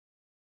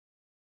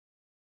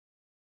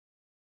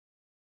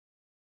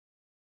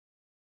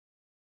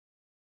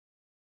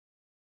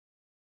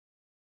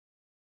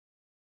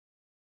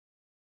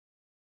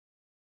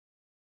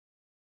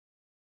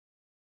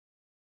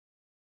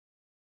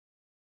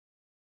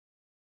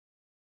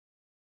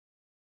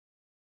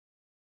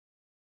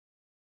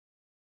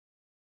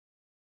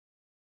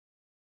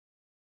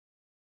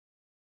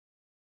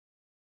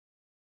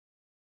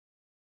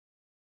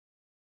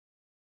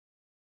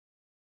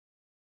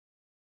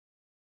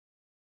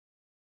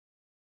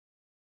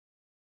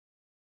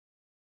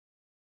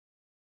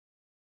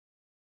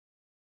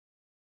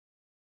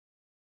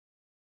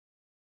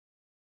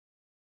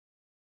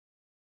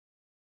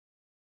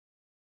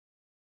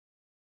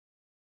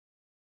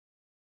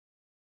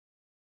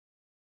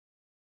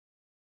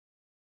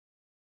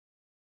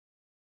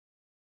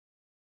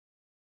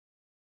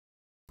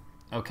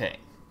Okay,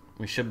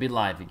 we should be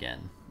live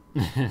again.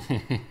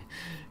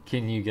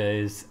 Can you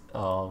guys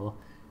all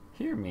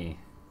hear me?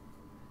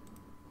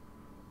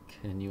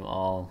 Can you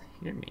all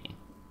hear me?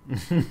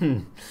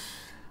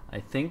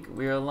 I think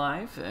we're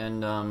live,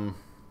 and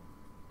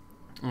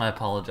I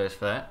apologize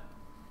for that.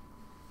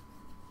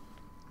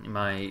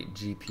 My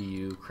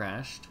GPU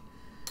crashed,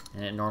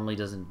 and it normally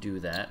doesn't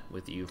do that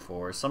with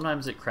EU4.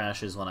 Sometimes it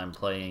crashes when I'm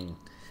playing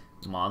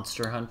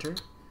Monster Hunter,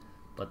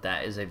 but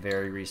that is a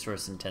very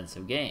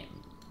resource-intensive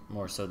game,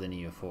 more so than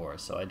EU4.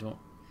 So I don't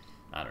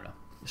know.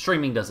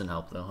 Streaming doesn't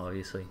help though,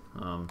 obviously.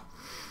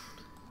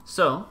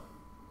 So,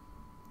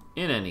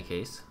 in any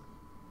case,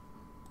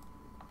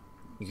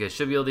 you guys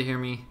should be able to hear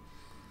me,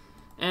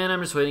 and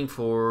I'm just waiting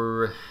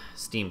for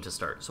Steam to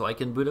start so I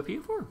can boot up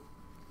EU4,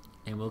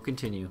 and we'll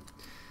continue.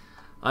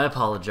 I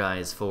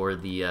apologize for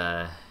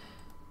the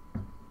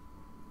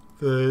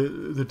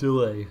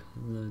delay,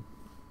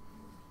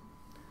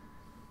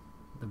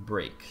 the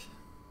break.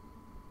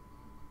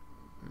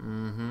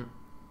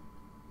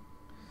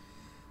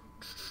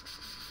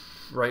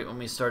 Right when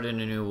we started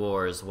a new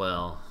war as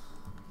well.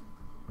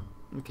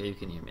 Okay, you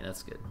can hear me.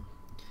 That's good.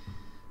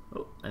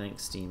 Oh, I think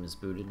Steam is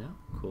booted now.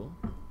 Cool.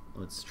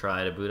 Let's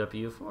try to boot up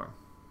EU4.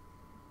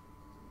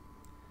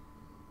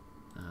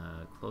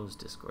 Close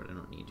Discord. I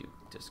don't need you,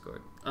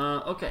 Discord.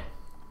 Okay.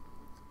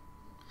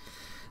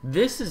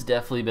 This has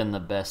definitely been the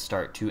best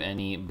start to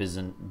any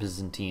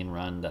Byzantine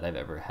run that I've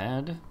ever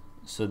had.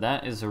 So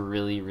that is a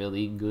really,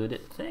 really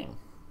good thing.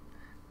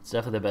 It's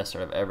definitely the best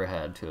start I've ever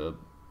had to a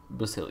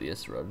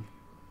Basileus run.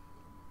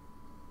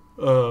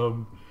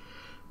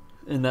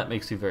 And that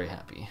makes me very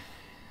happy.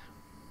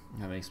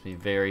 That makes me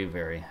very,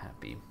 very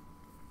happy.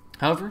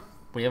 However,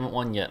 we haven't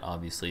won yet,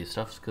 obviously.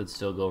 Stuff could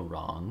still go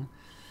wrong.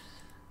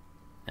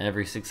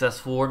 Every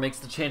successful war makes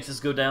the chances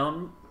go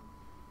down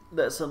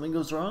that something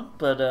goes wrong,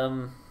 but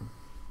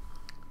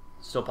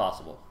still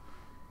possible.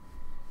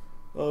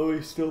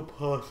 Always still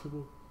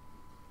possible.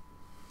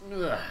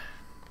 Ugh.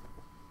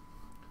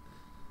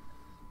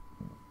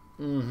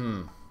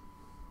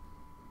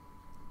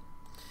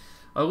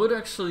 I will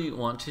actually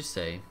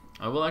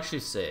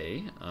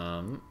say,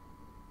 uh-oh,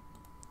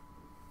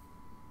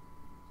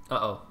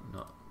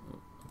 no,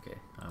 okay,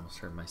 I almost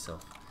heard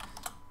myself.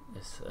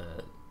 It's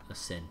a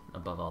sin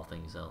above all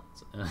things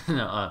else.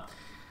 No,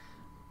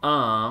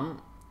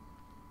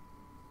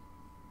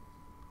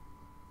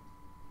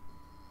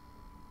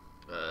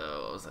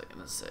 what was I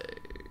gonna say?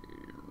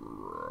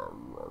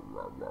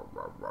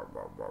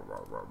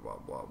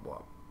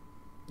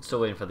 Still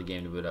waiting for the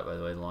game to boot up, by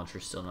the way. The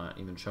launcher's still not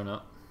even shown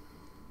up.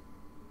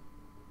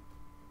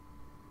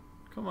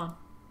 Come on.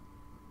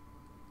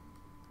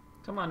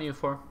 Come on,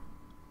 EU4.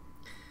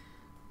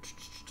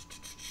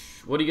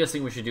 What do you guys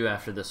think we should do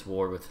after this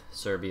war with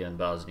Serbia and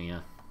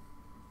Bosnia?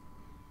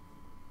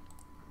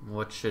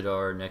 What should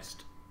our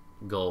next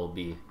goal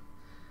be?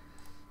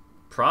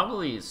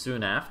 Probably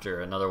soon after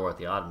another war with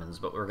the Ottomans,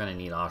 but we're going to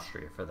need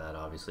Austria for that,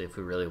 obviously, if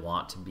we really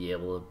want to be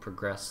able to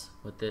progress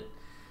with it.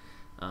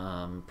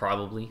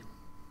 Probably.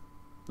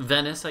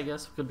 Venice, I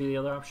guess, could be the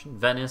other option.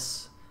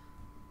 Venice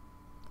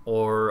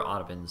or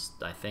Ottomans,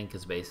 I think,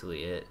 is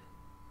basically it.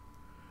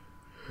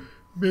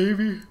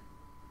 Maybe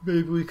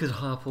we could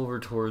hop over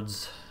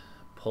towards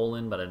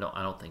Poland, but I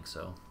don't think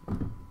so.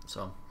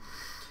 So,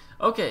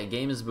 okay,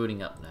 game is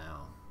booting up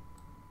now.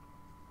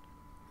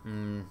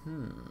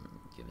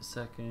 Give a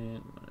second.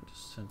 I'm gonna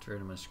just center it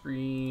on my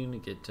screen,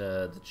 get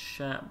the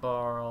chat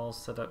bar all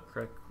set up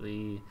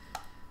correctly.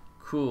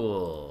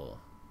 Cool.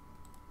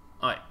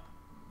 All right,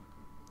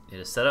 it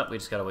is set up. We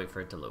just gotta wait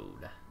for it to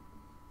load.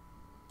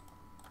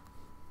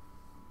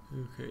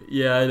 Okay.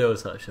 Yeah, I know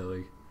it's not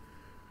showing.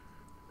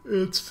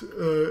 It's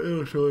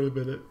it'll show in a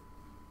minute.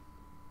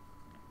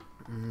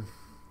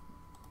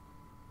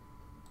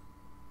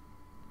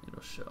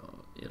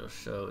 It'll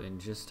show in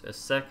just a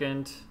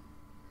second.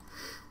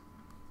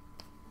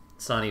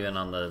 It's not even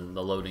on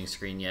the loading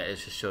screen yet. It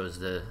just shows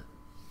the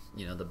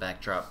the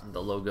backdrop,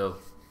 the logo.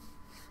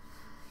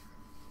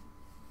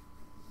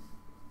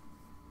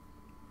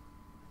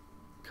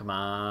 Come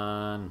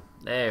on.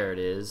 There it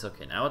is.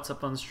 Okay, now it's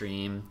up on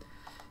stream.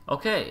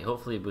 Okay,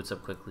 hopefully it boots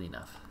up quickly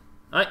enough.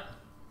 Alright.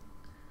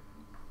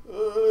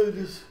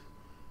 I'm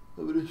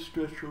gonna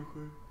stretch real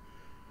quick.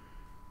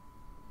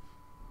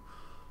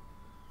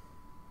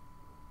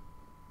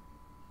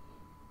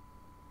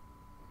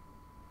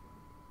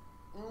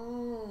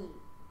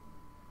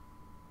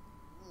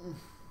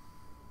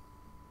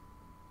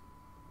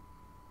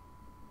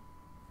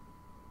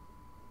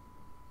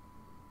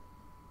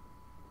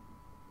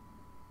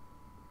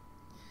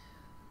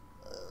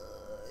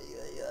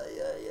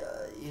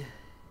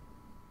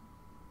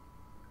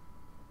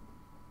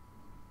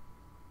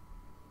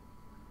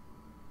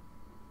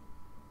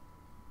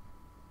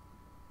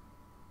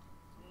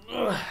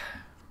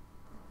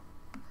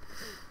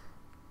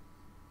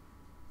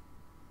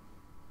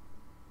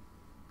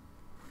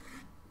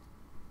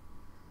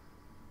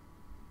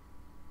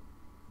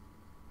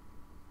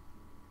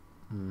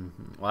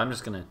 Well, I'm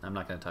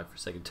not gonna talk for a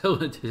second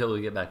until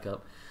we get back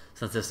up.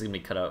 since this is going to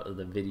be cut out of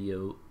the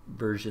video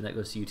version that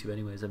goes to YouTube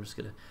anyways, I'm just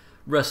going to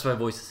rest my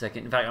voice a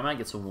second. In fact, I might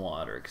get some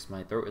water because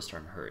my throat is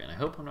starting to hurt, and I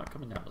hope I'm not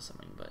coming down with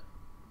something, but...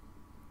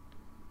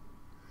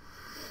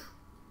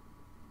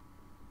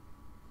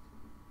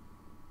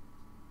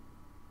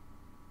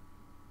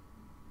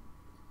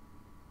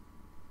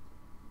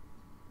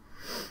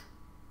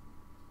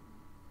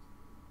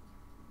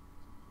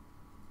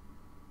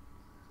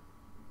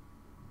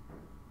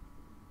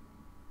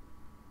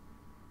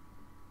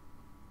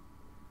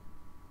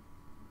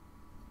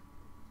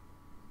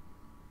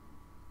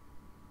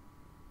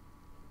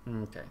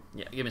 Okay,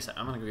 yeah, give me a sec.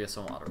 I'm gonna go get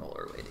some water while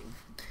we're waiting.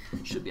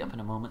 Should be up in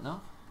a moment though.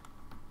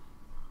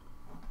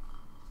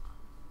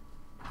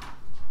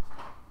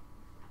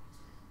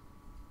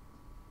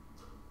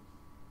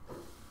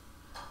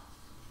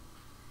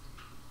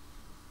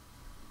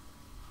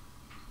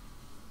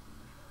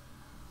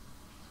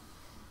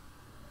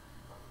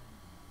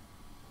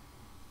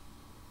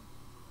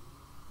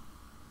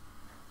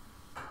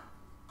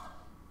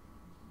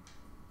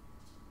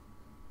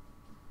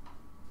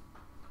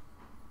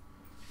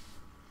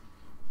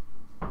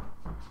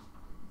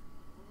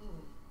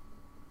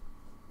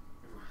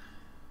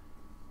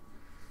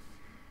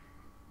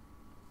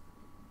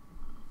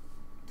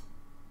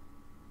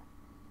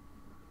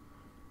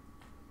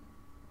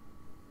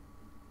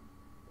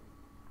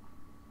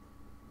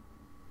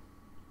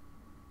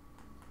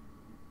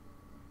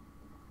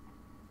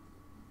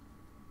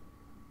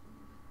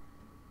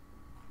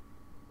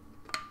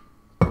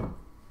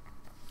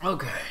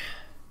 Okay.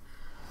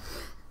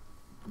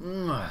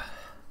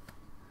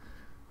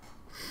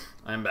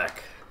 I'm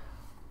back.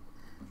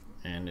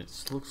 And it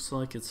looks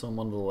like it's on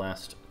one of the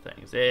last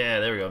things. Yeah,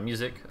 there we go.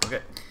 Music.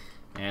 Okay.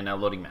 And now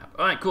loading map.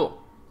 Alright,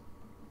 cool.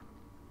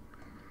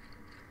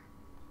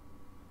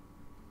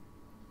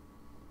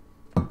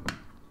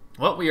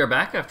 Well, we are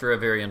back after a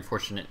very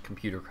unfortunate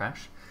computer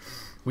crash.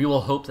 We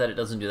will hope that it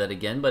doesn't do that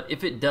again, but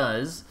if it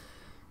does,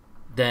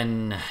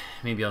 then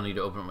maybe I'll need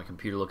to open up my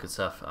computer, look at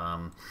stuff.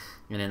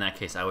 And in that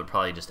case, I would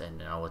probably just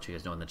end, and I'll let you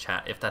guys know in the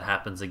chat if that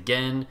happens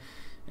again.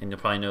 And you'll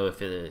probably know if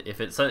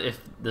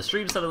the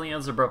stream suddenly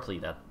ends abruptly.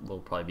 That will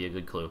probably be a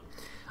good clue.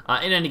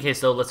 In any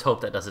case, though, let's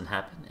hope that doesn't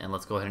happen, and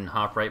let's go ahead and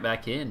hop right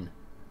back in.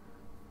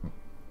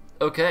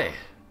 Okay.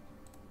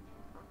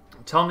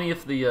 Tell me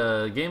if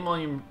the game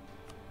volume.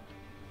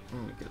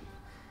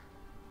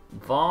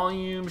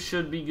 Volume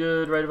should be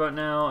good right about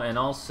now, and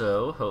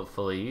also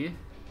hopefully.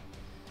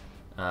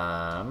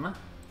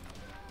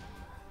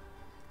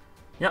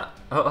 Yeah,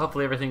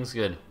 hopefully everything's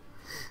good.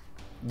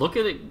 Look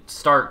at it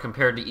start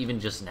compared to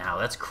even just now.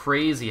 That's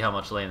crazy how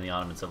much land the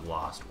Ottomans have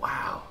lost.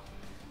 Wow.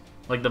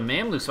 Like, the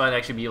Mamluks might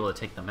actually be able to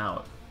take them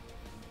out.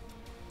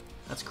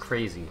 That's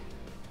crazy.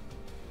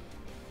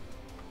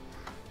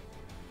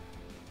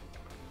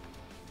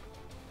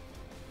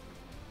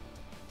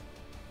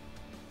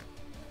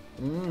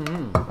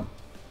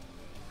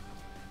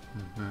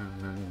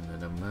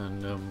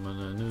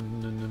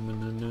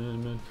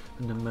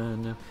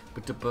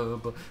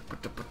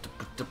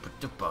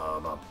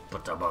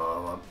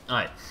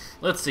 Alright,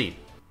 let's see.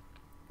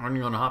 I'm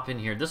going to hop in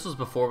here. This was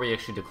before we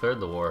actually declared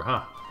the war,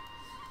 huh?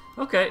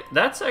 Okay,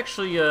 that's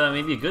actually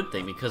maybe a good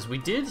thing, because we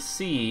did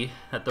see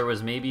that there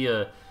was maybe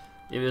it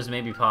was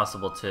maybe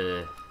possible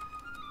to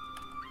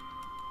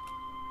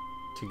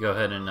go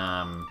ahead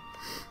and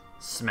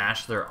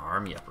smash their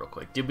army up real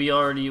quick. Did we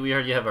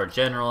already have our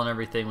general and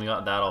everything. We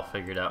got that all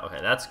figured out. Okay,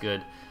 that's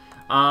good.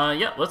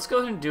 Yeah, let's go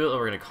ahead and do it.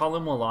 We're going to call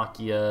in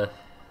Wallachia.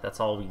 That's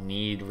all we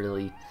need,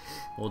 really.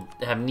 We'll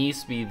have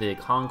Nice be the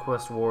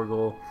conquest war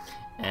goal.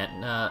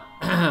 And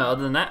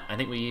other than that, I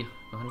think we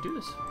go ahead and do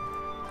this.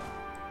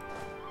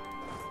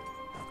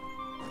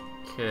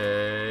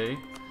 Okay.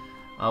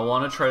 I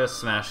want to try to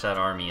smash that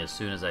army as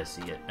soon as I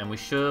see it. And we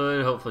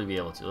should hopefully be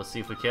able to. Let's see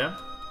if we can.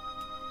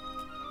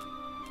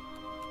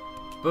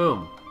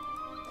 Boom.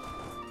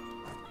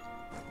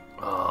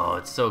 Oh,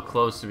 it's so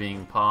close to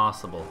being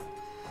possible.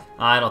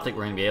 I don't think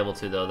we're going to be able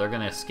to, though. They're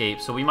going to escape.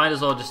 So we might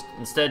as well just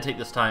instead take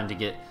this time to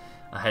get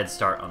a head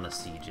start on the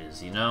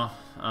sieges, you know?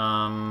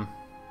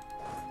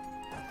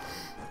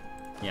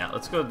 Yeah,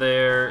 let's go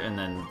there, and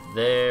then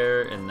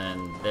there, and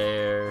then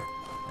there,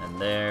 and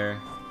there.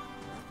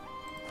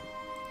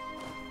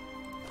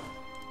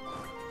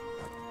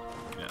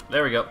 Yeah,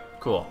 there we go.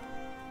 Cool.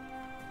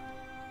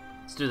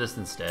 Let's do this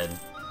instead.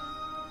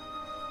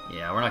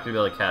 Yeah, we're not going to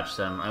be able to catch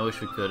them. I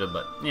wish we could have,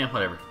 but yeah,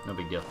 whatever. No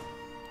big deal.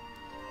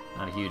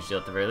 Not a huge deal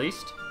at the very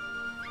least.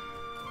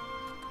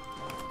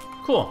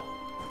 Cool.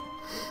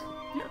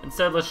 Yeah,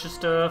 instead, let's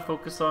just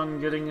focus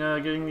on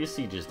getting these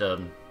sieges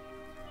done.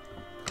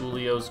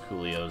 Coolios,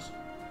 coolios.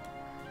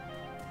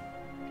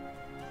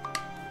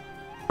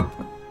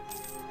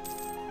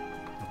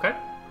 Okay.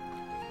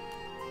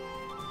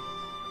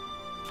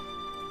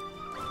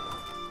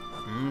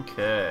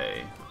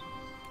 Okay.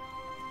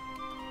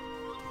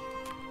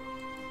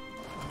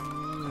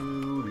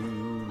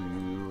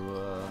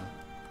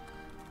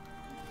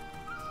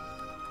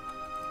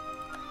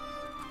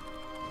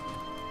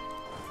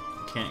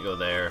 Can't go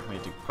there. We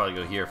have to probably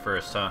go here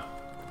first, huh?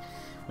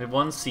 We have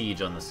 1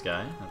 siege on this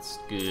guy. That's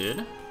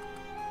good.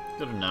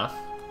 Good enough.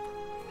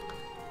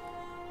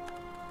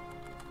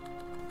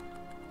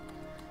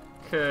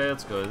 Okay,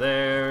 let's go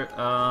there.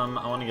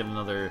 I want to get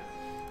another...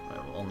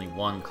 only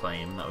 1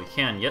 claim that we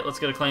can get. Let's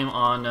get a claim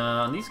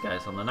on these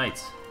guys, on the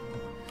knights.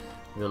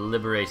 We'll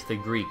liberate the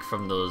Greek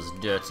from those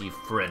dirty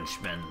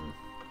Frenchmen.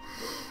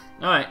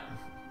 Alright.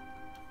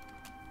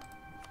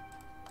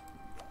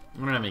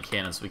 We don't have any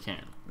cannons, so we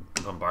can't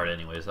bombard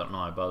anyways. I don't know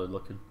why I bothered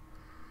looking.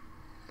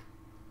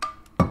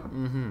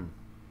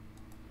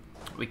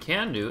 What we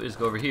can do is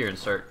go over here and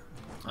start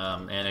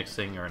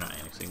annexing, or not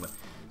annexing, but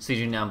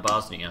sieging down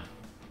Bosnia.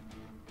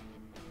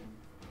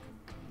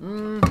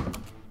 You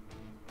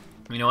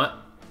know what?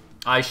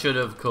 I should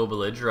have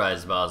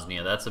co-belligerized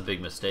Bosnia. That's a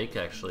big mistake,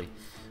 actually.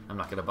 I'm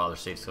not going to bother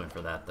safe going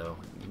for that, though.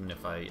 Even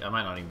if I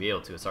might not even be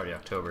able to. It's already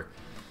October.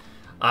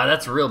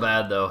 That's real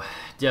bad, though.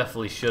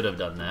 Definitely should have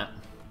done that.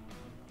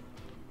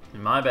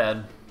 My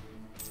bad.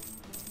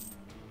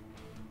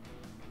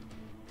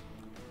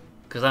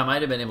 Because I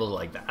might have been able to,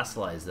 like,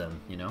 vassalize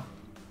them, you know?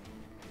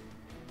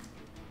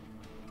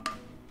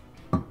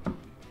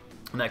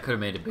 And that could have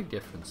made a big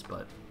difference,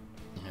 but...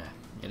 yeah,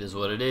 it is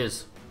what it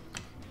is.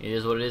 It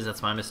is what it is.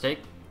 That's my mistake.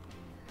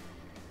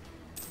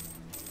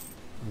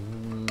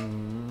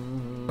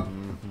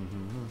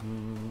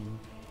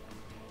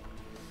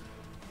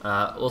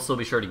 Also,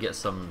 be sure to get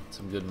some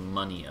good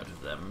money out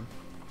of them.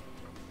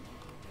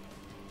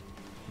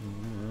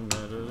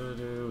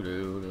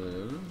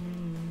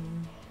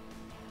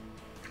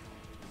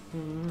 The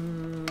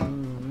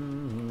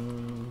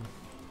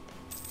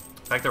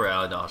fact that we're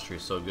allied to Austria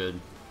is so good.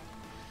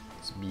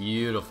 It's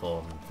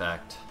beautiful, in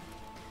fact.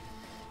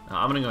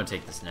 I'm gonna go and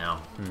take this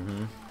now.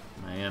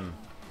 I am.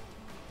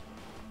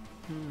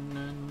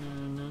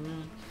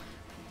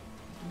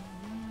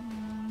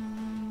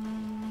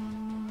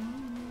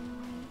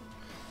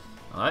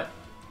 Alright.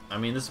 I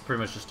mean, this is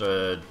pretty much just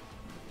a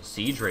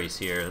siege race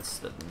here.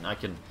 I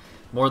can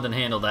more than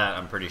handle that,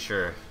 I'm pretty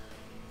sure.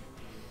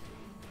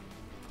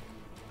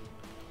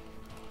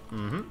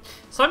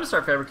 It's time to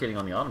start fabricating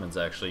on the Ottomans,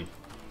 actually.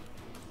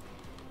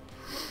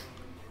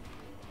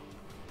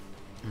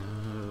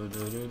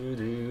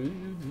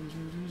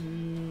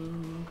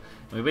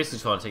 We basically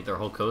just want to take their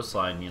whole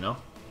coastline, you know?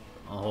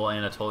 A whole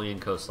Anatolian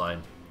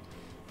coastline.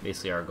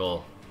 Basically our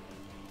goal.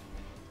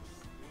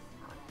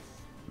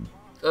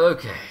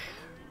 Okay.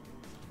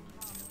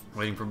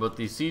 Waiting for both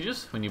these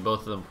sieges. We need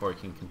both of them before we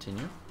can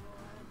continue.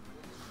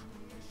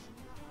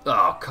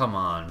 Oh, come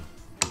on.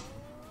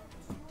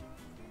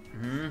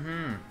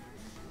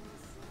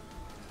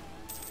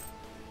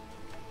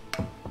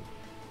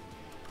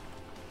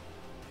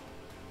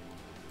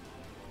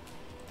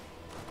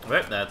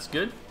 Alright, that's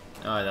good.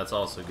 Alright, that's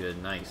also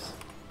good. Nice.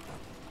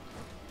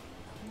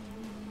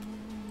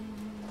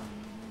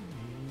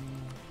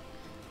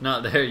 No,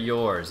 they're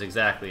yours.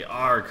 Exactly.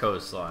 Our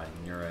coastline.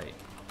 You're right.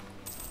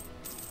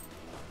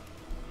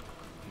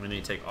 We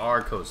need to take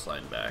our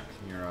coastline back.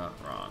 You're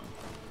wrong.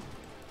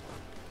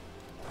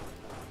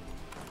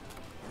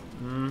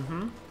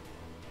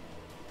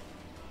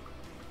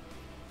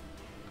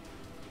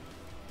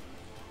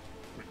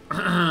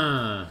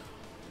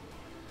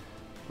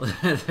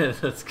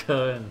 Let's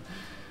go in.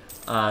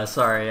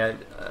 Sorry,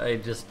 I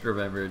just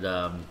remembered.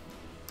 I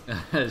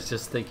was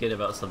just thinking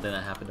about something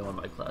that happened in one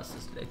of my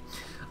classes today.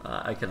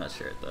 I cannot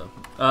share it though.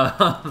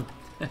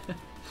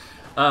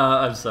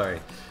 I'm sorry.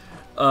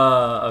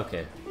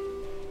 Okay.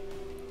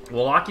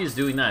 Wallachia is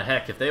doing that.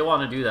 Heck, if they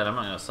want to do that, I'm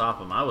not going to stop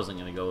them. I wasn't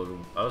going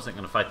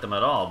to fight them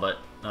at all. But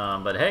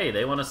hey,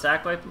 they want to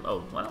sack wipe them.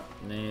 Oh well,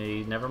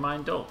 never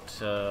mind.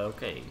 Don't.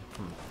 Okay.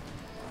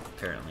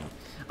 Apparently.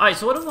 All right.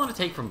 So what do we want to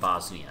take from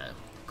Bosnia?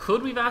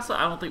 Could we vassal?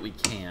 I don't think we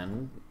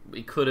can.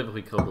 We could have if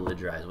we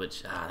co-belligerized,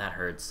 which that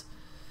hurts.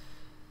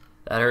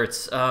 That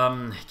hurts.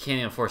 Can't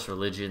even force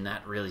religion.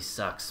 That really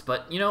sucks.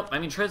 But you know, I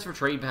mean, transfer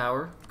trade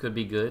power could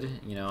be good.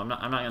 You know, I'm not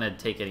gonna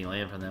take any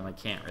land from them. I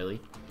can't really.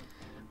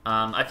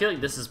 I feel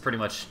like this is pretty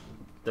much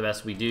the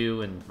best we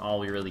do and all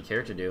we really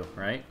care to do,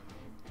 right?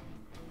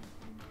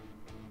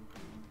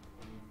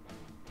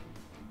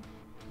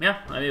 Yeah,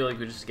 I feel like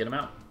we just get them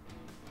out.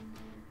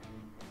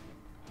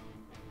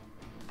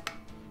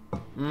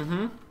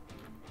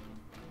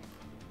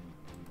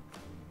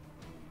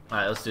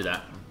 Alright, let's do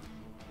that.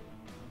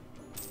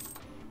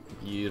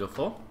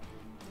 Beautiful.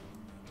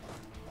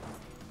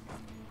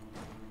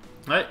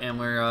 Alright, and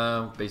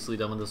we're basically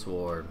done with this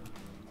war.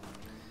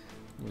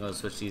 I'm going to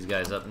switch these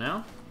guys up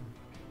now.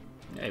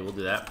 Yeah, we'll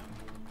do that.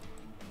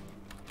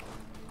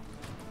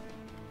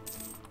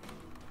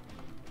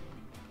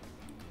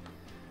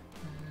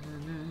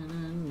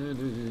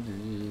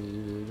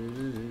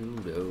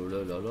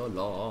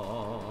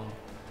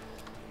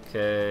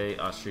 Okay,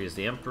 Austria is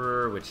the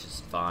emperor, which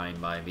is fine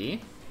by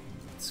me.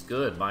 It's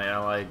good. My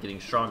ally getting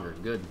stronger.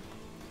 Good.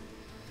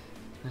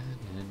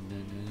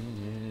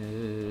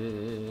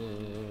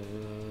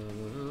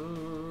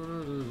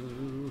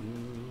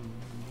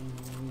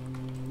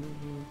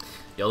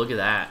 Yo, look at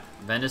that.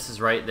 Venice is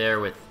right there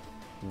with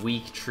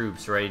weak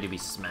troops ready to be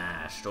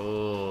smashed.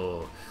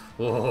 Oh.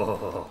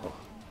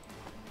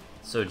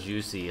 So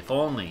juicy. If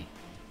only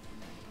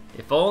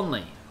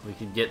we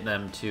could get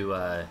them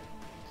to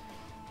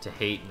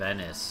hate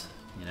Venice,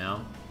 you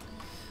know?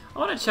 I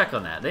want to check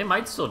on that. They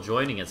might still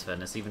join against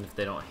Venice even if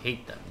they don't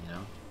hate them, you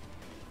know?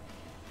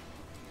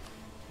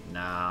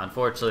 Nah,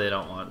 unfortunately they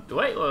don't want...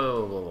 Wait,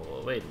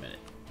 whoa, wait a minute.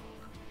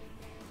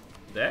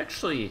 They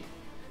actually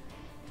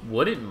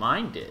wouldn't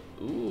mind it.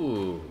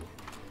 Ooh.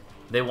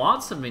 They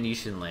want some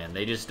Venetian land.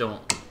 They just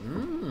don't...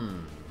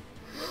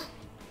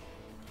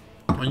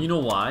 And you know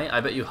why?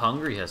 I bet you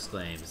Hungary has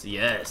claims.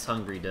 Yes,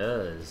 Hungary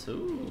does.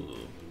 Ooh.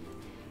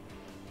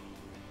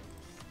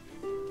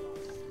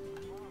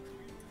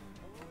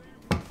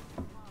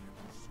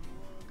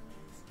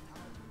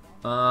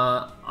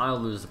 I'll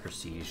lose the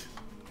prestige.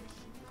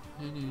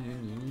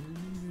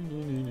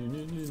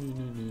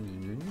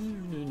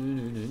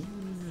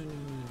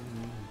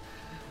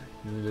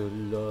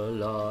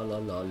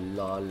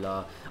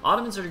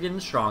 Ottomans are getting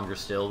stronger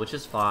still, which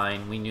is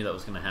fine. We knew that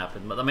was going to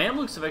happen. But the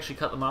Mamluks have actually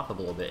cut them off a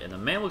little bit, and the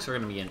Mamluks are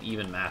going to be an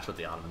even match with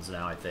the Ottomans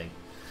now, I think.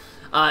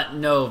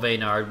 No,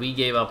 Vaynard, we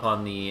gave up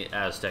on the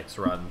Aztecs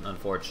run,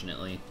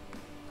 unfortunately.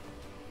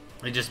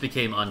 It just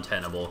became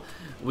untenable.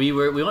 We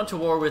went to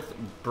war with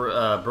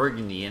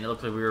Burgundy, and it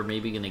looked like we were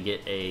maybe going to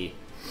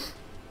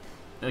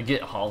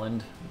get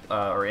Holland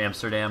or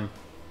Amsterdam.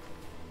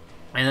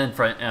 And then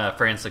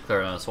France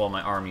declared on us while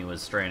my army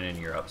was stranded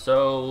in Europe.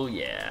 So,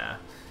 yeah.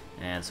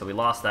 And so we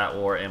lost that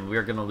war, and we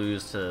were going to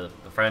lose to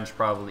the French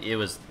probably. It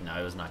was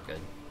not good.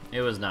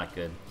 It was not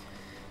good.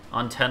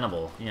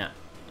 Untenable. Yeah,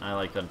 I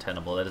like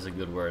untenable. That is a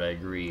good word. I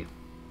agree.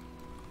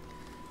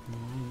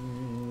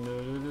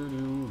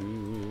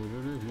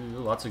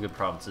 Lots of good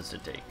provinces to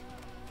take.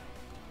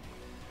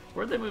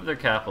 Where'd they move their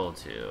capital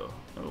to?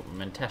 Oh,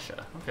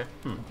 Mentesha. Okay.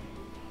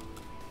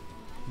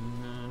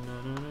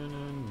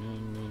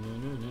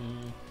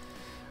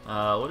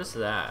 What is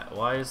that?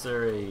 Why is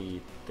there a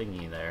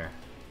thingy there?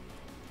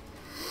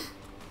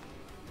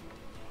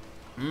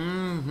 The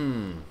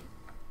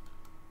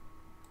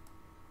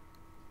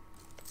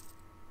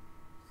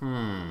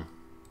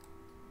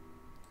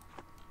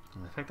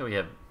fact that we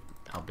have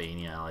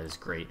Albania allies is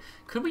great.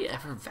 Could we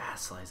ever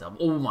vassalize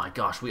Albania? Oh my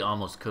gosh, we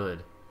almost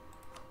could.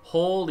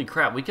 Holy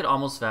crap, we could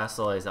almost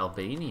vassalize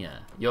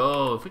Albania.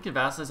 Yo, if we could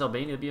vassalize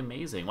Albania, it'd be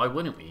amazing. Why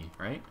wouldn't we,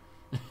 right?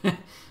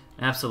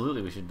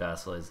 Absolutely, we should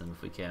vassalize them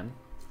if we can.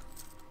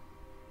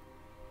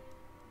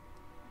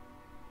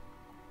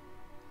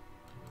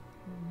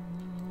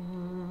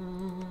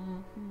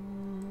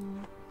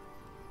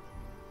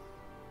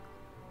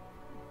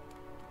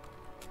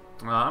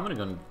 I'm gonna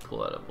go and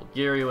pull out of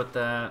Bulgaria with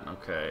that.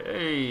 Okay.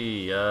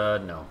 Hey,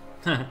 no.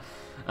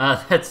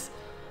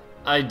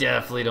 I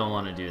definitely don't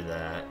want to do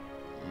that.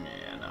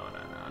 Yeah, no.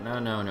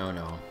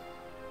 No.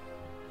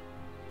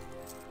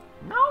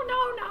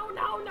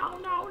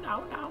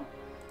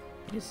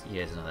 You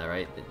guys know that,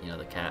 right? You know,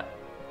 the cat.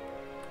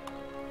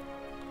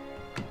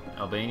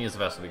 Albania's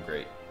vessel would be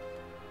great.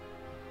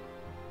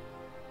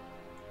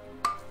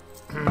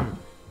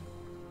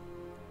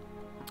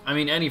 I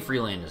mean, any free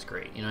land is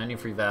great. You know, any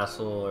free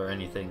vassal or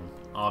anything,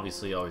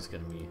 obviously always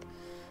going to be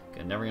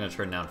good. Never going to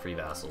turn down free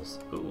vassals.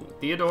 Ooh,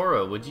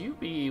 Theodora, would you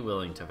be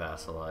willing to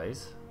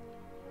vassalize?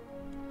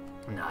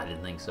 No, I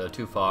didn't think so.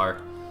 Too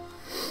far.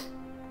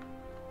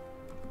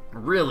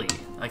 Really?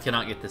 I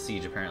cannot get the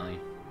siege, apparently.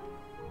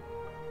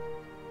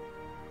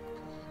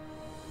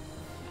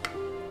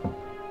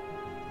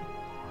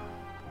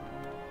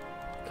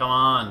 Come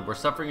on, we're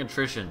suffering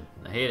attrition.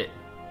 I hate it.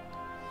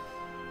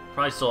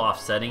 Probably still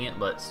offsetting it,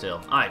 but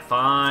still. Alright,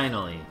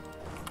 finally.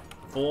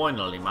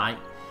 Finally, mate.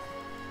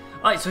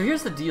 Alright, so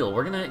here's the deal.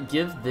 We're going to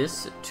give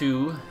this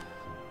to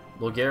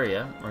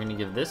Bulgaria. We're going to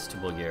give this to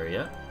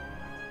Bulgaria.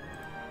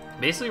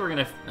 Basically, we're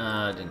going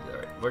to... didn't do that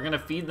right. We're going to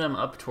feed them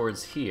up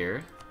towards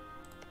here.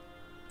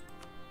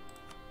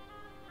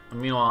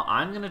 And meanwhile,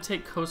 I'm going to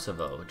take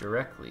Kosovo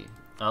directly.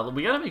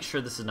 We got to make sure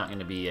this is not going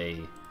to be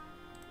a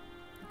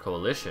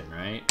coalition,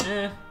 right?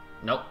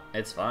 Nope,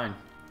 it's fine.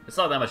 It's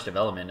not that much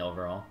development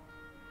overall.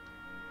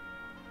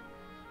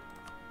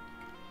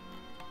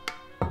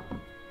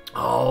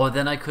 Oh,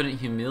 then I couldn't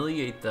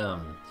humiliate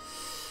them.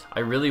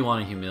 I really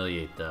want to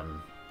humiliate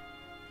them.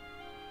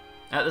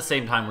 At the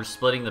same time, we're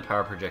splitting the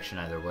power projection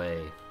either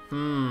way.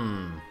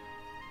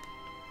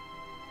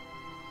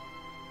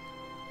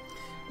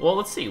 Well,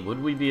 let's see.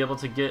 Would we be able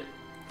to get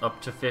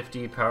up to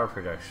 50 power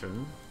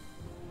projection?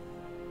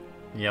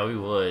 Yeah, we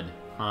would.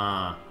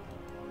 Huh.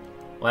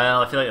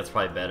 Well, I feel like that's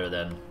probably better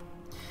then.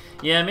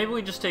 Yeah, maybe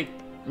we just take...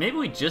 Maybe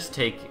we just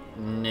take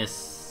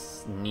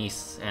Nice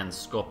and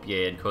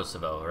Skopje and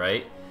Kosovo,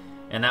 right?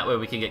 And that way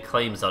we can get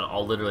claims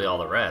on literally all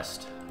the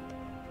rest.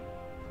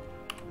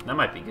 That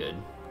might be good.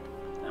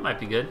 That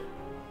might be good.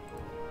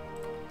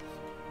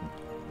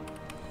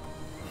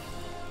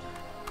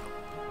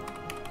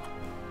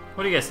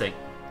 What do you guys think?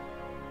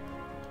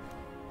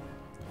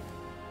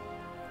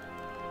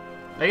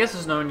 I guess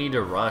there's no need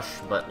to rush,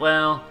 but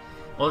well,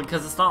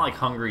 because it's not like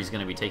Hungary's going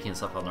to be taking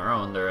stuff on their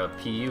own. They're a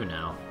PU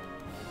now.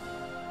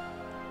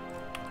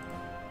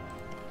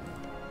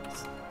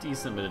 It's a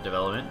decent bit of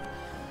development.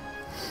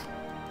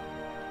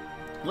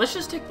 Let's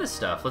just take this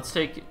stuff. Let's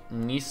take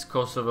Nice,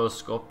 Kosovo,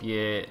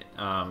 Skopje,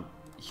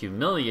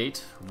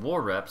 humiliate,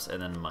 war reps,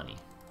 and then money.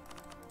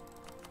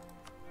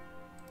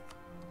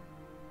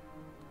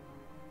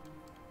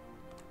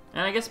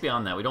 And I guess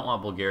beyond that, we don't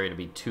want Bulgaria to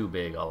be too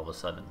big all of a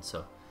sudden.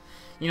 So,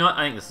 you know what?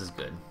 I think this is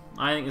good.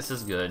 I think this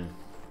is good.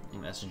 I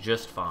think that's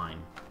just fine.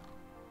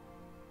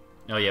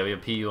 Oh yeah, we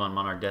have PU on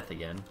Monarch Death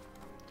again.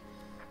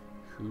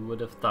 Who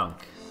would have thunk?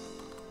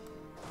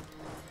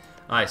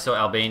 Alright, so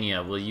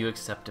Albania, will you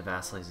accept a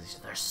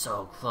vassalization? They're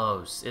so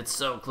close. It's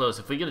so close.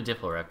 If we get a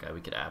Diplorat guy,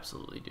 we could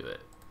absolutely do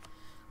it.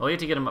 Well, we have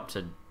to get him up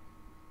to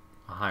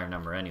a higher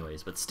number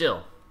anyways, but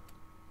still.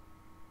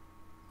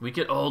 We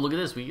could, oh, look at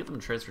this. We get them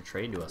to transfer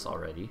trade to us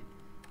already.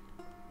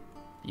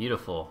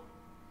 Beautiful.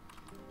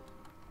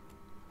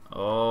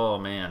 Oh,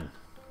 man.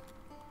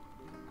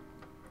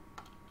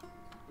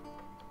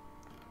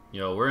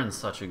 Yo, we're in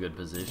such a good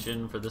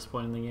position for this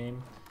point in the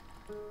game.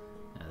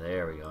 Yeah,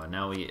 there we go.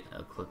 Now we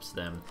eclipse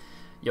them.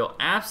 Yo,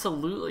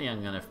 absolutely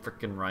I'm gonna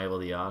frickin' rival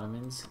the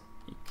Ottomans.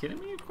 You kidding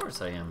me? Of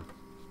course I am.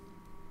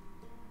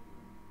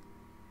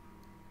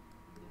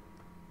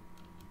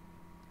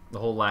 The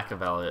whole lack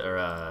of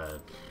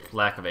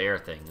air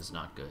thing is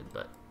not good,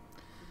 but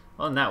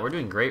other than that, we're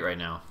doing great right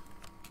now.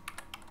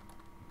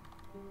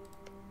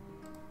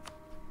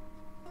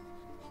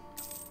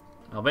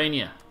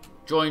 Albania,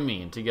 join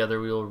me, and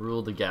together we will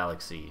rule the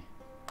galaxy.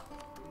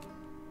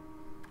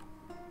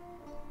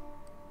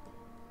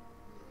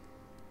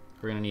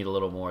 We're gonna need a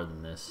little more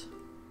than this.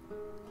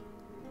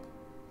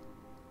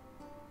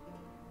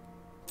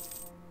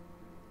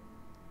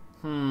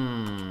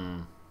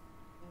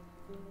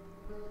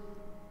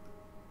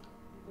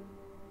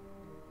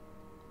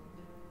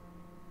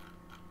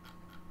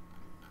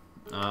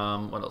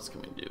 What else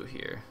can we do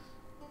here?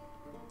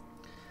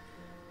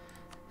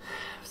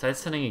 Besides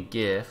sending a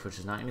gift, which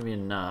is not gonna be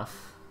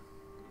enough.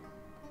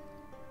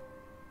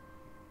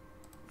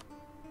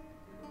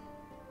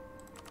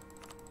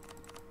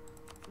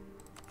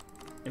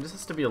 It just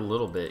has to be a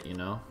little bit, you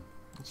know?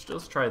 Let's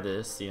just try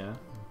this, yeah.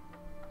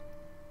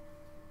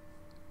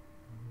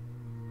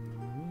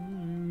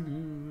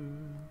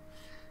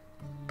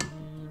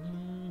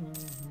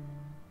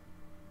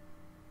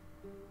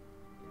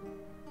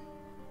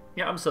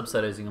 Yeah, I'm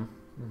subsidizing them.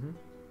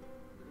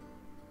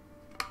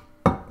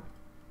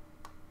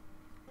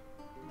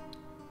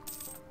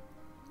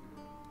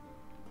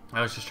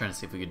 I was just trying to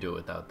see if we could do it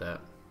without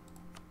that.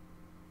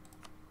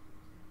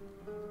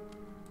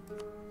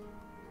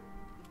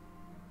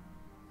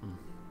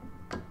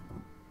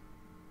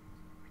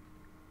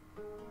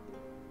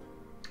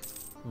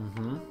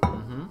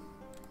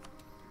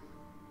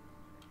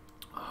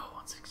 Oh,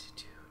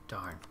 162.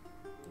 Darn.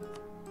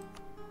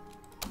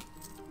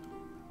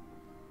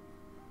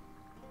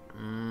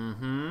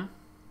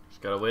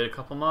 Just gotta wait a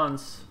couple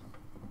months.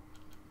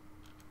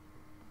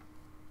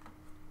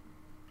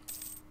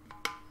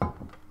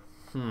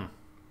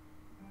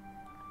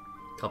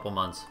 Couple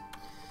months.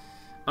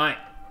 Alright.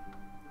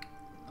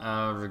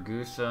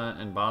 Ragusa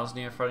and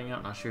Bosnia fighting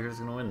out. Not sure who's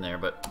gonna win there,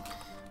 but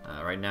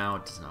right now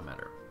it does not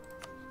matter.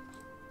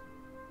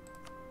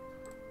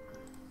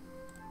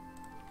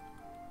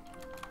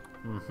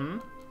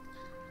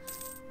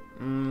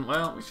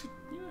 Well, we should...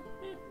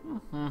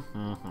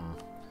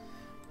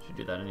 should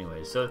do that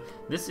anyway. So,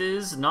 this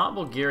is not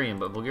Bulgarian,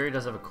 but Bulgaria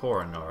does have a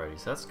core in it already,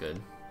 so that's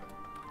good.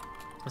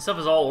 This stuff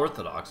is all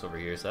Orthodox over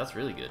here, so that's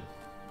really good.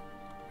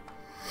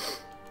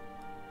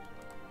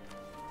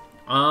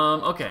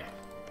 Okay.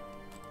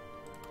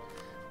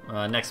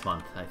 Next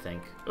month, I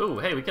think. Oh,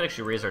 hey, we could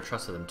actually raise our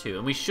trust with them too.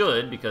 And we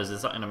should, because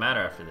it's not going to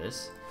matter after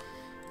this.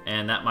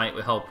 And that might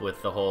help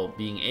with the whole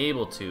being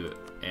able to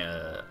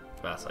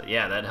vassalize.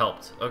 Yeah, that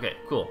helped. Okay,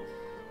 cool.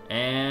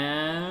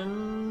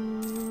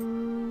 And...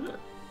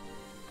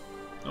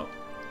 oh,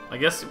 I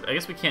guess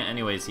we can't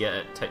anyways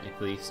yet,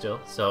 technically,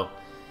 still. So,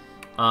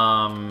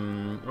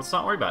 let's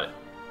not worry about it.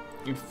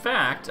 In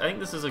fact, I think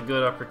this is a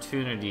good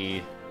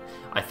opportunity.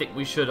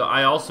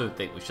 I also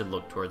think we should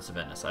look towards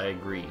Venice. I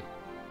agree.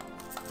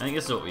 I think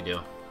this is what we do.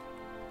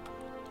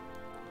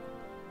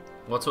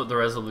 What's with the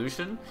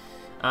resolution?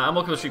 I'm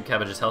okay with street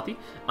cabbage is healthy.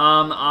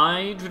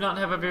 I do not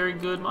have a very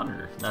good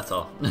monitor. That's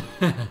all.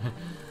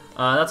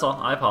 That's all.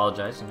 I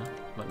apologize, you know,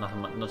 but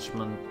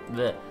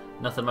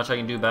nothing much I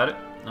can do about it.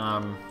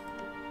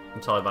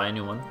 Until I buy a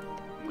new one,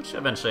 which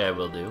eventually I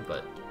will do,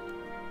 but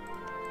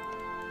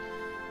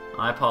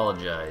I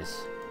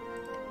apologize.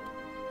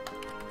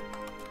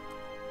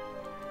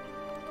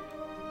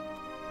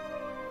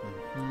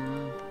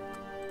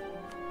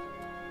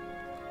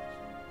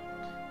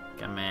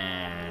 Come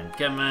on,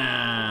 come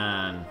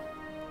on.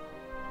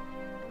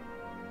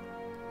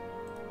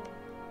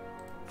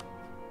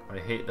 I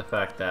hate the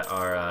fact that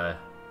our,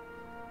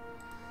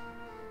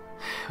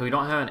 we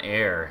don't have an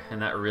heir,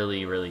 and that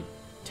really, really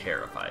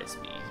terrifies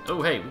me.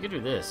 Oh, hey, we could do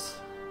this.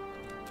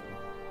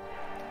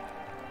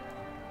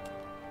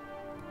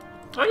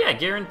 Oh yeah,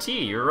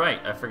 guarantee, you're right.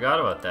 I forgot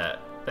about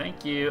that.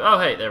 Thank you. Oh,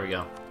 hey, there we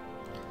go.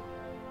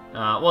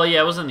 Well,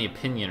 yeah, it wasn't the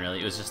opinion, really.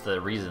 It was just the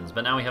reasons.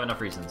 But now we have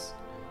enough reasons.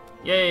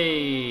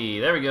 Yay!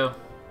 There we go.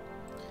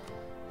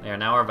 They are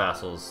now our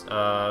vassals.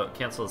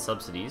 Cancel the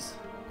subsidies.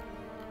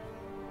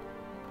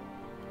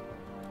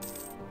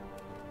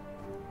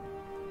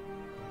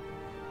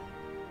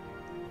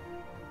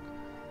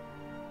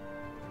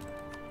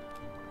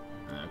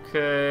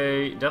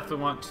 Okay, definitely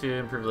want to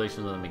improve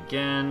relations with them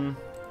again.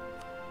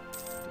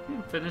 We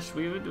didn't finish.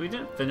 We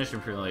didn't finish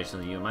improving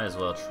relations with you. Might as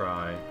well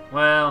try.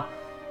 Well,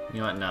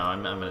 you know what? No,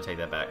 I'm gonna take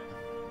that back.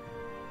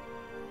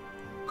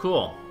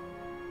 Cool.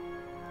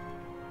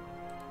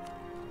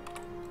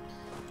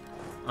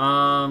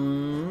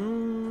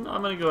 I'm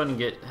gonna go ahead and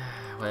get.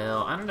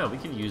 Well, I don't know. We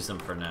can use them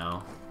for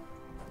now.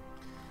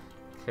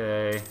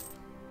 Okay.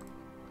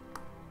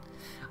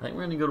 I think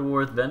we're gonna go to war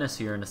with Venice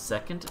here in a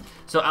second.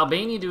 So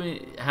Albania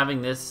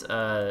having this,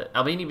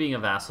 Albania being a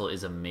vassal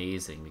is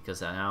amazing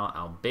because now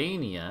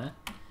Albania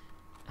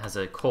has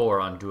a core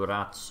on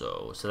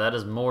Durazzo, so that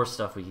is more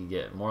stuff we can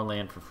get, more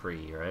land for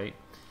free, right?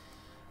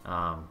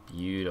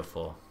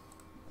 Beautiful.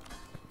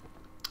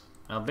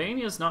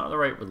 Albania is not the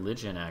right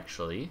religion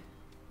actually,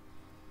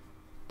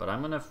 but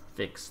I'm gonna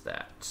fix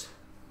that.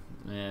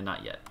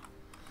 Not yet.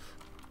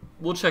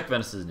 We'll check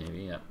Venice's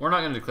navy. Yeah, we're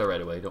not gonna declare right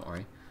away. Don't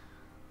worry.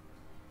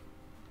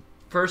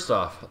 First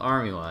off,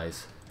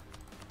 army-wise,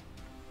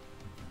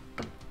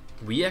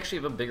 we actually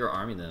have a bigger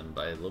army than them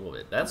by a little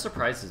bit. That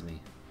surprises me.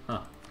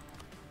 Huh.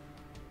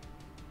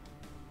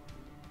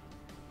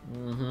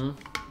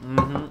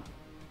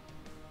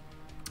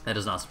 That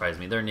does not surprise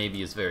me. Their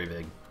navy is very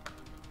big.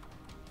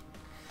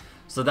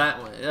 So that,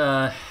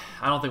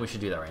 I don't think we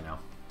should do that right now.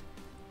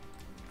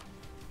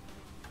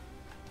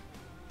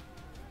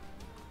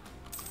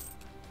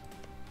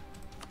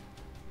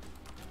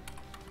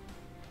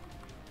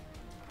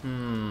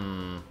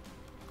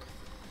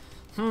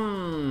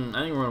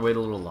 I think we're gonna wait a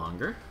little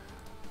longer.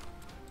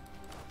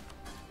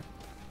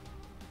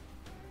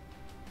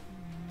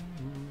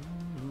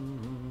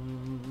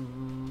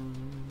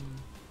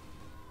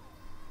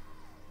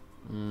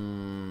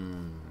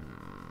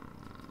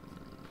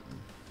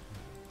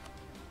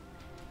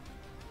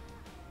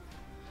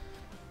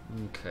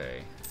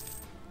 Okay.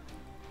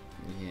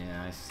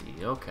 Yeah, I see.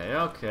 Okay,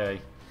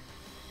 okay.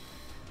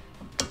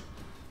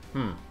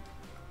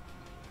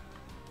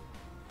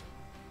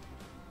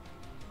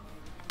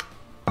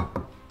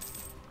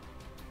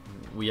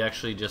 We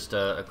actually just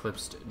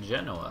eclipsed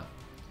Genoa.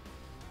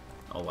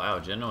 Oh wow,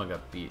 Genoa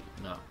got beat.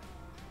 No.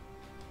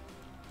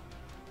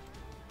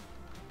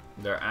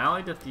 They're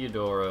allied to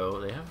Theodoro.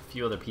 They have a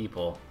few other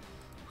people.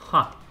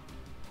 Huh.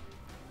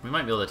 We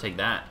might be able to take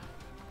that.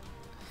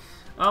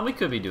 We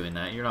could be doing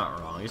that. You're not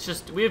wrong. It's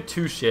just, we have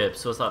 2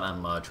 ships, so it's not that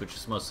much, which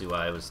is mostly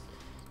why I was,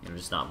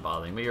 just not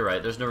bothering. But you're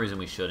right. There's no reason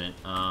we shouldn't.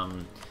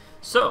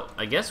 So,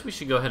 I guess we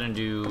should go ahead and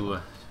do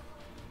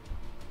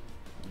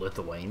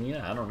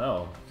Lithuania? I don't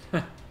know.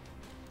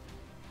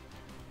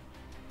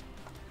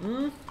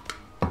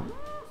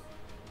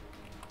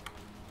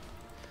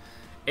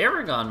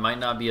 Aragon might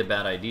not be a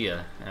bad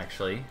idea,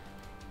 actually.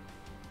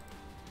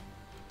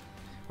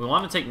 We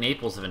want to take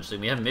Naples eventually.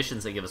 We have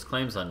missions that give us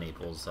claims on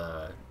Naples.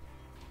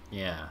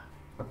 Yeah.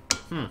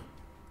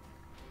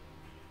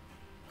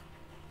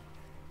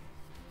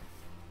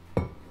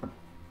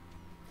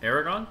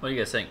 Aragon? What do you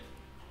guys think?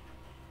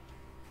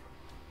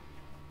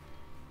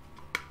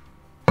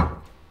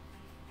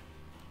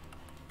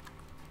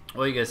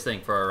 What do you guys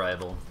think for our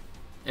rival?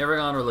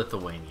 Aragon or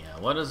Lithuania?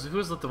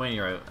 Who's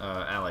Lithuania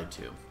allied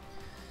to?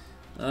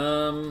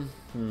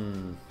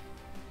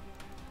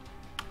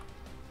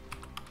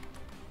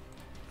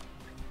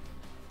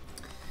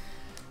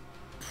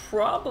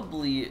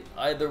 Probably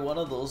either one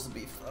of those would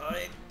be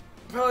fine.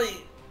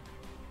 Probably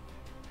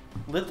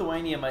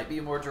Lithuania might be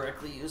more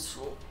directly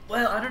useful.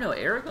 Well, I don't know.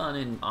 Aragon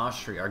and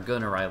Austria are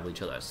going to rival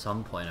each other at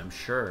some point, I'm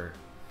sure.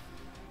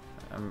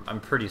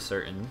 I'm pretty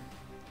certain.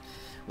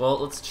 Well,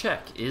 let's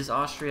check. Is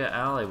Austria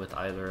allied with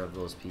either of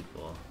those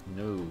people?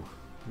 No.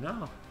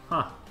 No.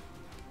 Huh.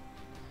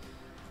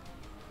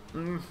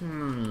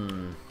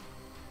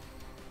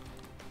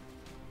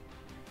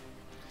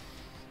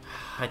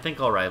 I think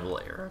I'll rival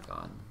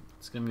Aragon.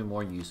 It's going to be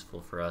more useful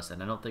for us,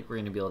 and I don't think we're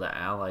going to be able to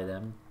ally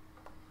them.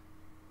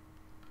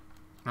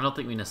 I don't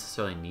think we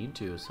necessarily need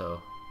to,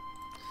 so...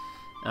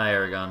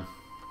 Aragon.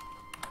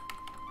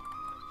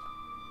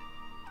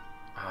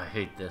 Oh, I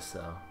hate this,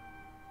 though.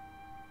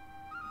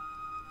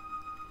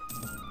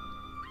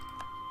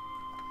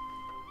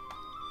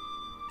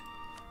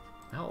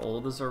 How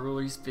old is our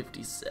ruler? He's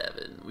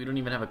 57. We don't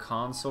even have a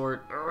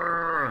consort.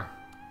 Urgh.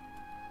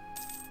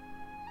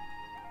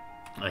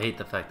 I hate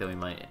the fact that we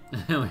might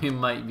we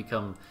might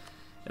become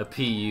a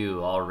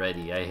PU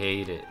already. I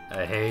hate it.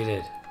 I hate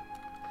it.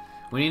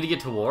 We need to get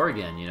to war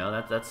again, you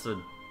know? That's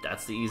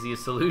the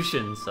easiest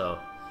solution, so.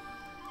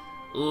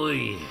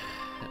 Oy.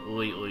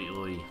 Oy, oy,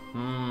 oy.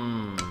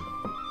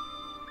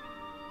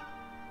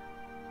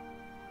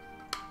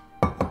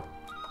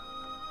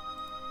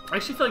 I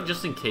actually feel like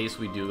just in case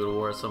we do go to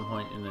war at some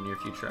point in the near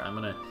future, I'm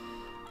gonna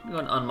go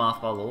and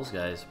unmothball those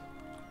guys.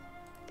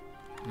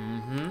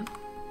 I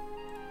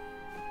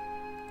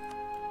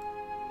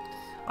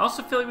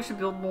also feel like we should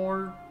build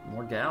more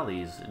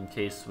galleys in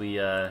case we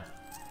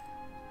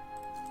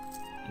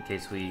in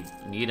case we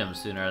need them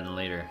sooner rather than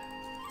later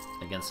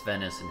against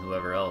Venice and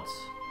whoever else.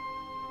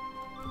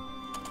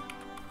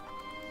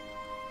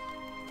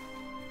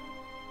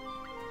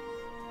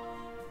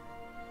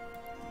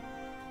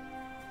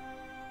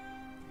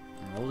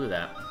 And we'll do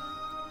that.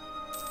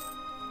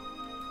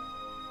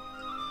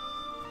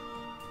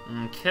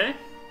 Okay.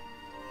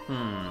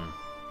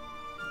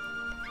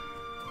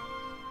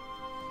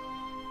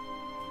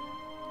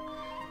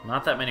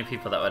 Not that many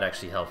people that would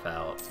actually help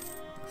out.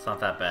 It's not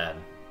that bad.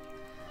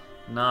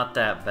 Not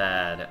that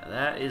bad.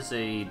 That is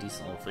a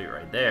decent little fleet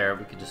right there.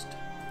 We could just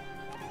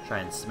try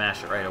and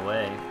smash it right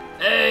away.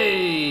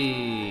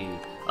 Hey!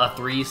 A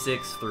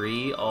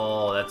 363?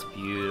 Oh, that's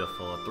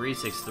beautiful. A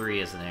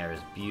 363 as an air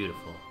is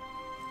beautiful.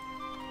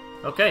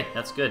 Okay,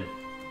 that's good.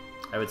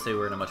 I would say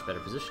we're in a much better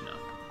position now.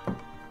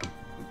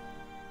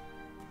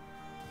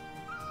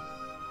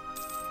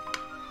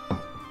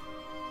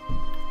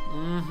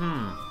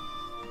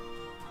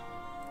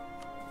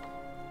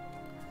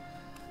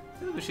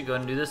 Maybe we should go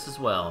ahead and do this as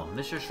well.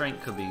 Mr.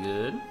 Strength could be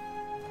good.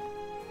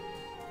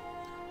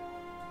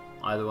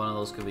 Either one of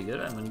those could be good.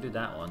 I'm going to do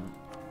that one.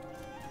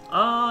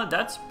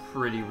 That's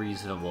pretty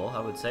reasonable, I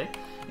would say.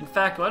 In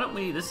fact, why don't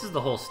we... This is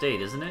the whole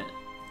state, isn't it?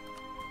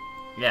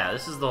 Yeah,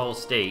 this is the whole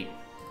state.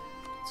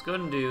 Let's go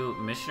ahead and do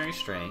Missionary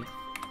Strength.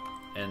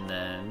 And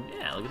then,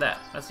 yeah, look at that.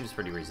 That seems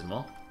pretty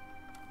reasonable.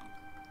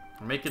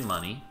 We're making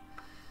money.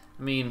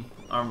 I mean,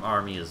 our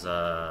army is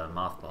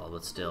mothballed,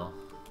 but still.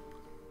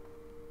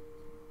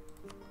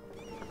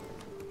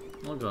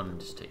 We'll go and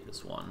just take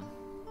this one.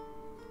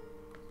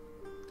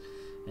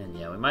 And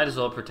yeah, we might as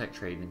well protect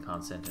trade in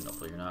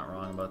Constantinople. You're not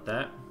wrong about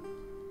that.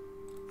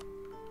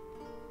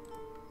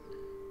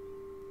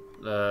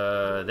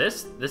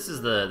 This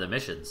is the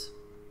missions.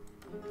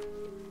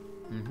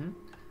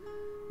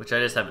 Which I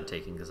just haven't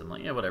taken because I'm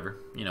like, yeah, whatever.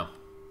 You know,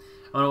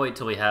 I'm gonna wait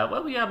till we have.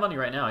 Well, we have money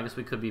right now. I guess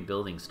we could be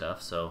building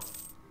stuff. So,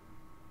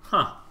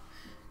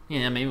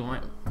 yeah, maybe we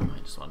might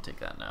just want to take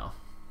that now.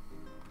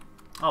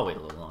 I'll wait a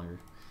little longer.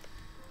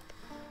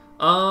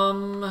 What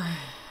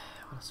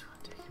else do we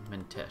want to take?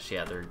 Mentesh,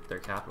 yeah, their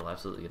capital.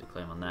 Absolutely get a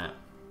claim on that.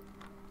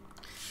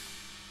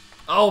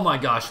 Oh my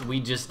gosh, we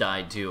just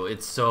died too.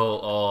 It's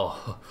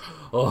so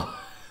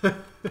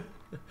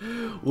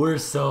we're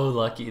so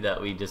lucky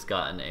that we just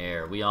got an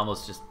heir. We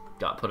almost just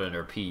got put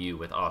under PU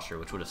with Austria,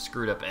 which would have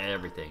screwed up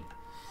everything.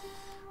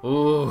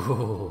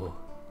 Ooh,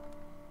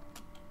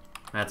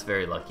 that's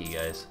very lucky,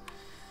 guys.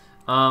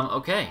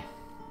 Okay,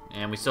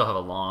 and we still have a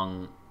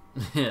long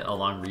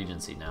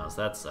regency now,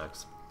 so that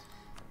sucks.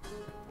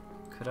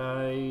 Could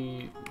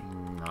I?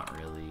 Not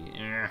really.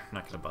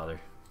 Not gonna bother.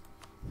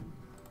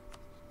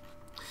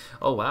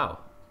 Oh wow.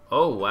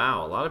 Oh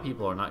wow. A lot of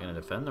people are not gonna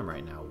defend them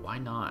right now. Why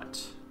not?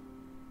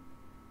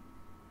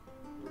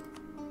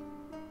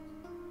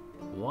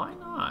 Why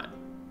not?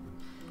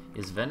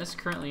 Is Venice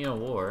currently in a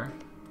war?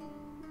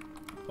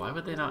 Why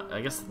would they not? I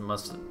guess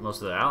most of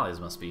the allies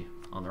must be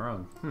on their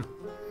own.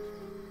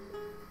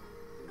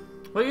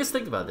 What do you guys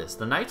think about this?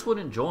 The Knights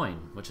wouldn't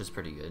join, which is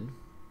pretty good.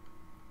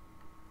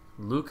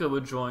 Luca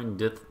would join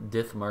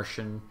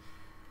Dithmarschen,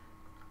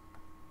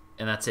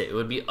 and that's it. It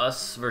would be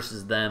us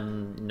versus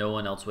them. No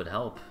one else would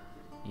help,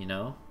 you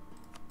know?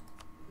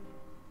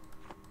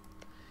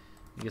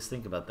 You guys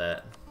think about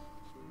that.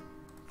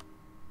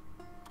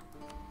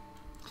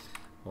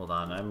 Hold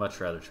on, I'd much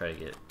rather try to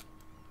get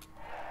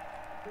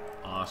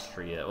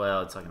Austria.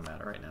 Well, it's not gonna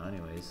matter right now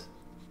anyways.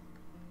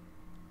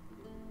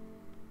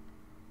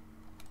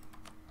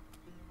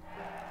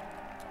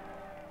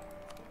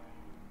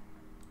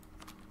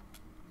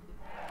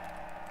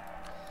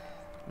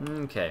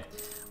 Okay,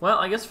 well,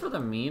 I guess for the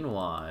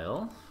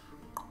meanwhile,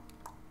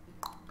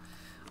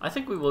 I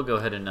think we will go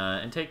ahead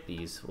and take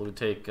these. We'll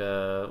take,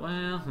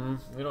 well,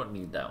 we don't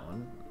need that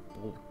one.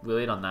 We'll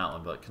wait on that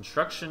one, but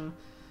construction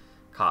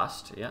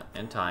cost, yeah,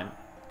 and time,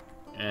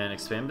 and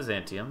expand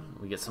Byzantium.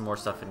 We get some more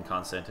stuff in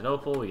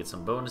Constantinople. We get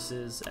some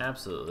bonuses.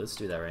 Absolutely, let's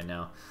do that right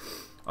now.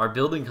 Our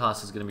building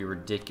cost is going to be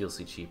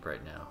ridiculously cheap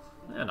right now.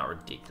 Not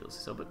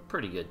ridiculously so, but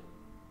pretty good.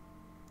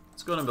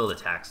 Let's go and build a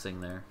tax thing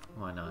there.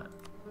 Why not?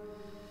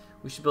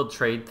 We should build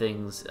trade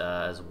things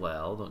as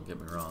well, don't get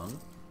me wrong.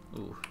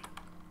 Ooh,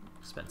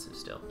 expensive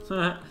still.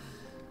 No,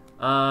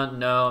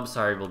 I'm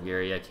sorry,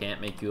 Bulgaria. I can't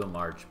make you a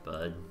march,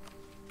 bud.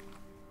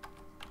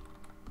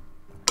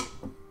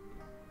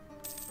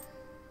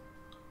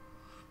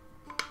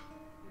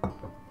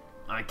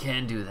 I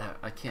can do that.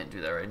 I can't do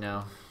that right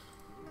now.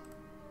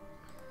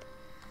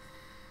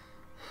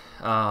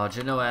 Oh,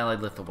 Genoa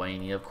allied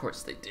Lithuania. Of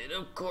course they did.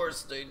 Of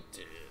course they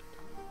did.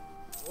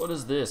 What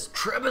is this?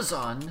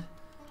 Trebizond?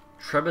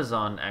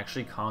 Trebizond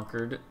actually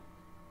conquered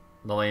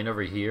the land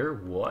over here?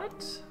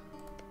 What?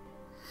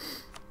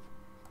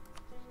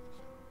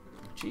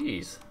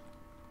 Jeez.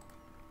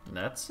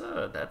 That's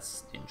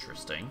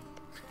interesting.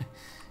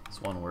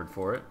 That's one word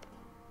for it.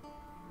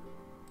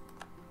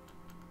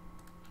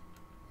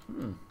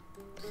 When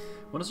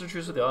does our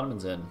truce with the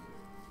Ottomans end?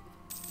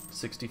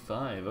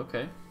 65,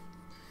 okay.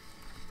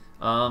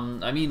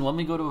 I mean, when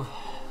we go to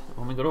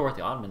war with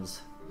the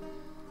Ottomans,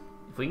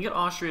 If we can get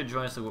Austria to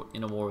join us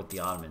in a war with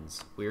the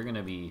Ottomans, we're going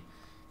to be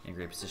in a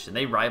great position.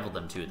 They rival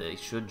them too. They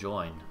should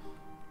join.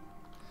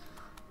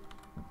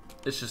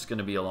 It's just going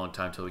to be a long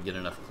time till we get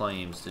enough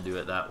claims to do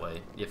it that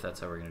way, if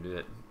that's how we're going to do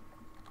it.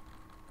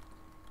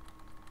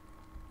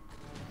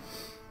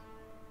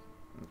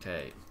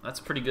 Okay,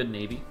 that's a pretty good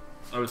navy,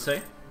 I would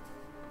say.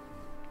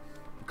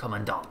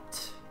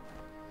 Commandant.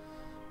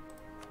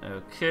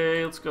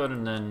 Okay, let's go ahead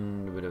and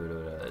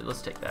then...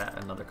 Let's take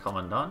that, another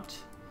commandant.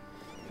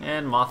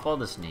 And mothball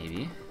this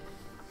navy.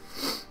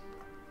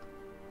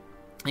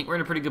 I think we're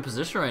in a pretty good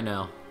position right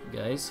now,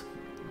 guys.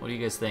 What do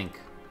you guys think?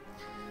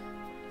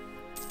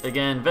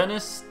 Again,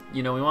 Venice,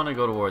 you know, we want to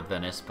go to war with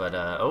Venice, but,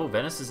 oh,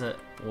 Venice is at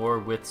war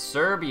with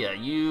Serbia,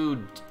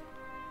 you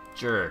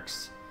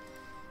jerks.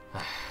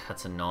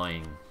 That's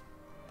annoying.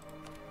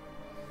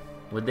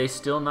 Would they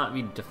still not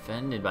be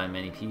defended by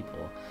many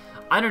people?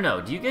 I don't know.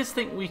 Do you guys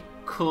think we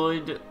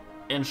could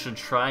and should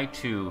try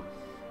to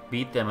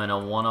beat them in a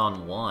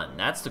one-on-one?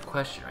 That's the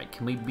question, right?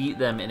 Can we beat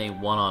them in a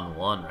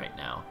one-on-one right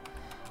now?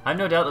 I have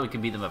no doubt that we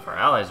can beat them if our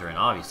allies are in,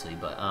 obviously,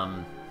 but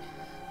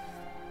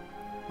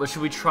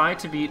should we try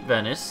to beat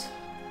Venice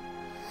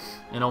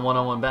in a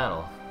one-on-one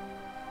battle?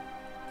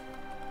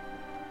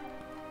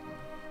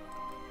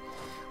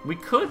 We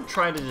could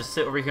try to just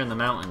sit over here in the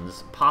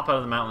mountains, pop out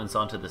of the mountains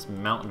onto this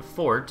mountain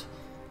fort.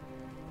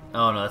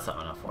 Oh no, that's not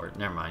enough fort.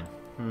 Never mind.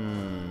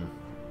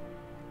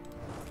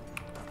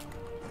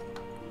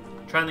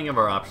 Trying to think of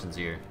our options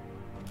here.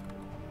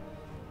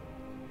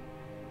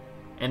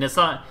 And it's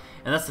not,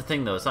 and that's the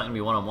thing though, it's not going to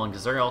be one-on-one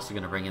because they're also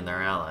going to bring in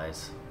their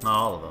allies. Not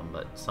all of them,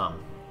 but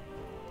some.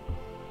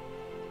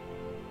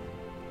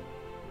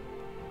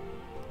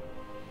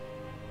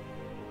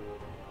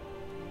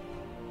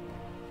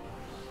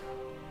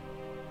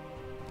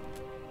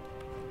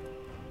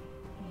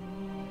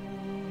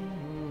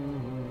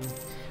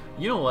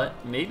 You know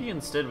what? Maybe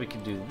instead we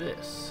could do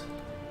this.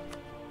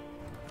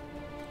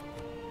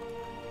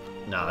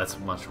 No, that's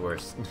much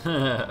worse.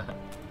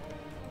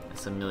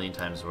 That's a million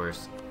times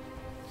worse.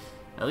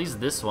 At least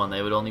this one,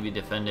 they would only be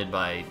defended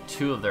by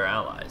 2 of their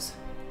allies.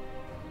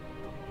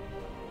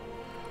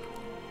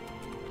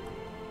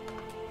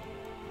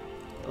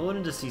 I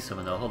wanted to see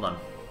something though. Hold on.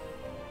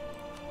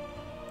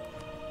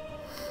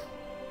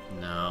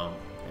 No.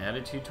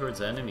 Attitude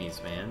towards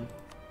enemies, man.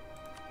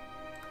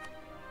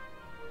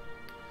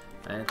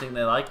 I didn't think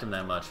they liked him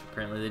that much.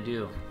 Apparently they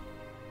do.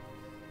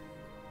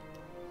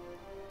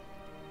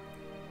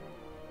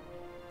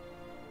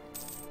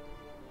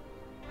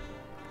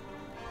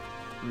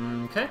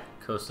 Okay,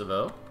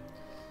 Kosovo.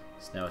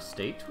 It's now a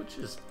state, which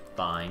is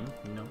fine.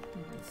 You know,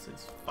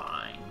 it's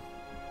fine.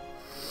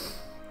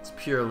 It's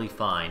purely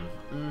fine.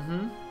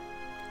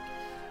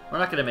 We're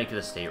not going to make it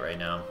a state right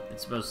now.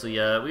 It's mostly,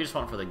 we just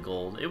want it for the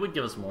gold. It would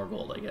give us more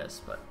gold, I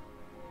guess, but...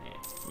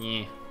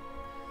 Yeah.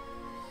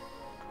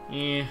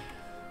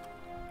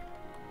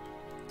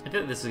 I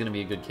think this is going to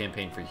be a good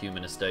campaign for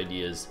humanist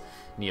ideas.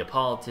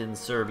 Neapolitan,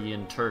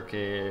 Serbian,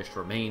 Turkish,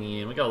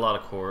 Romanian. We got a lot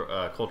of core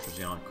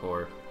cultures on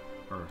core.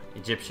 Or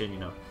Egyptian, you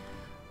know.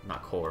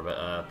 Not core,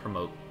 but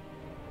promote.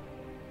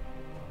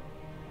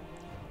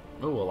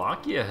 Oh,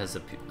 Wallachia has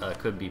a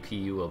could be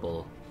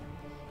PUable.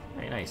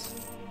 Very nice.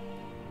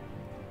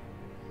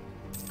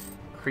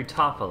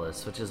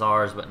 Cretopolis, which is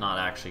ours, but not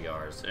actually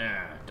ours.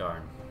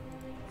 Darn.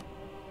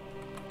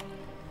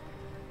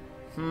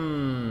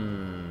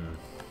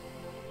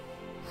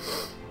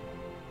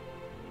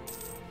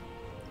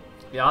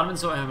 The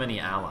Ottomans don't have any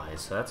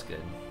allies, so that's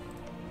good.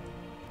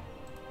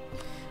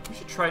 We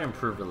should try to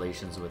improve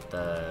relations with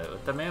the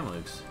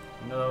Mamluks.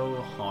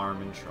 No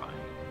harm in trying.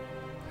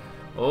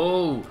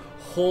 Oh,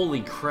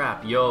 holy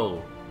crap,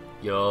 yo,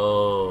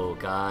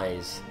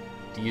 guys,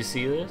 do you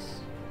see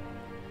this?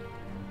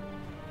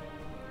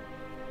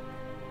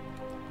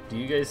 Do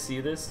you guys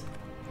see this?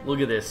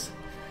 Look at this.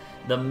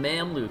 The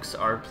Mamluks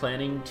are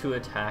planning to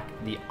attack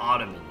the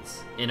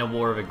Ottomans in a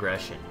war of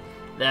aggression.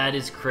 That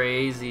is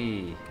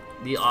crazy.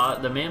 The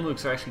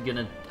Mamluks are actually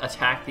going to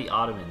attack the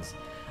Ottomans.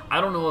 I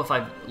don't know if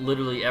I've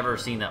literally ever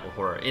seen that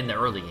before, in the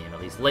early game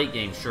at least. Late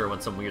game, sure, when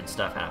some weird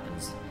stuff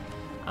happens.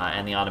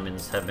 And the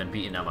Ottomans have been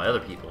beaten out by other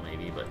people,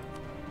 maybe, but...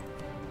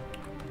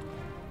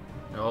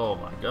 Oh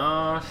my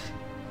gosh.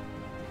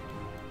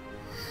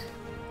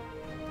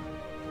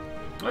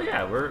 Oh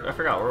yeah, I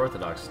forgot, we're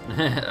Orthodox.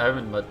 I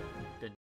haven't, but